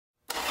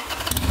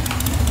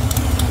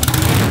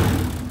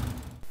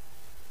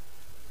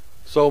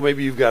So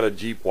maybe you've got a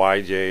Jeep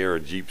YJ or a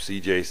Jeep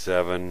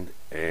CJ7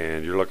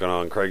 and you're looking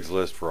on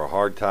Craigslist for a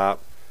hardtop,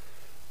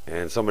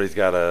 and somebody's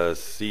got a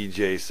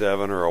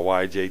CJ7 or a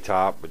YJ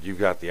top, but you've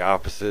got the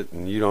opposite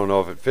and you don't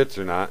know if it fits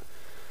or not.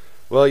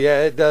 Well,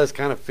 yeah, it does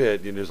kind of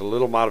fit. There's a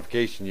little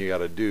modification you got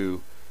to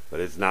do, but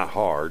it's not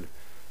hard.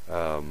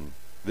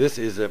 This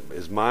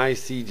is my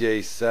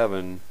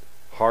CJ7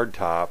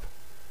 hardtop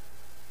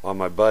on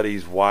my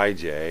buddy's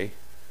YJ,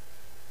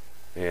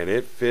 and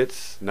it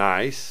fits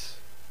nice.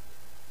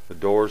 The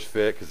doors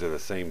fit because they're the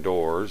same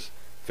doors.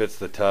 Fits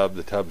the tub.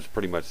 The tub's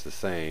pretty much the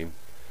same.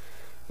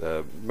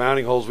 The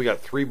mounting holes, we got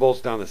 3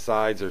 bolts down the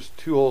sides. There's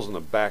 2 holes in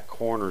the back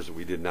corners that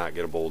we did not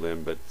get a bolt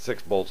in, but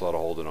 6 bolts ought to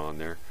hold it on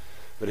there.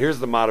 But here's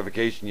the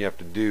modification you have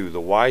to do. The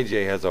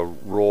YJ has a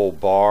roll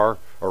bar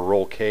or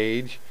roll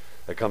cage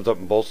that comes up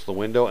and bolts the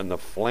window, and the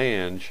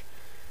flange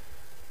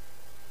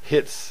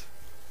hits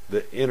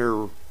the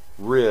inner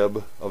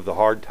rib of the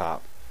hardtop.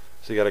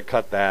 So you got to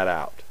cut that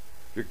out.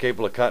 If you're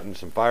capable of cutting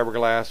some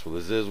fiberglass with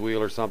a Ziz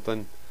wheel or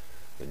something,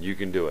 then you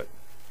can do it.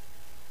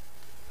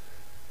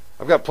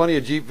 I've got plenty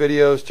of Jeep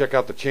videos. Check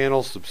out the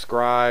channel,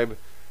 subscribe,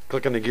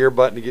 click on the gear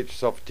button to get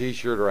yourself a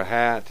t-shirt or a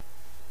hat.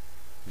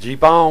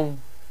 Jeep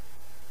on!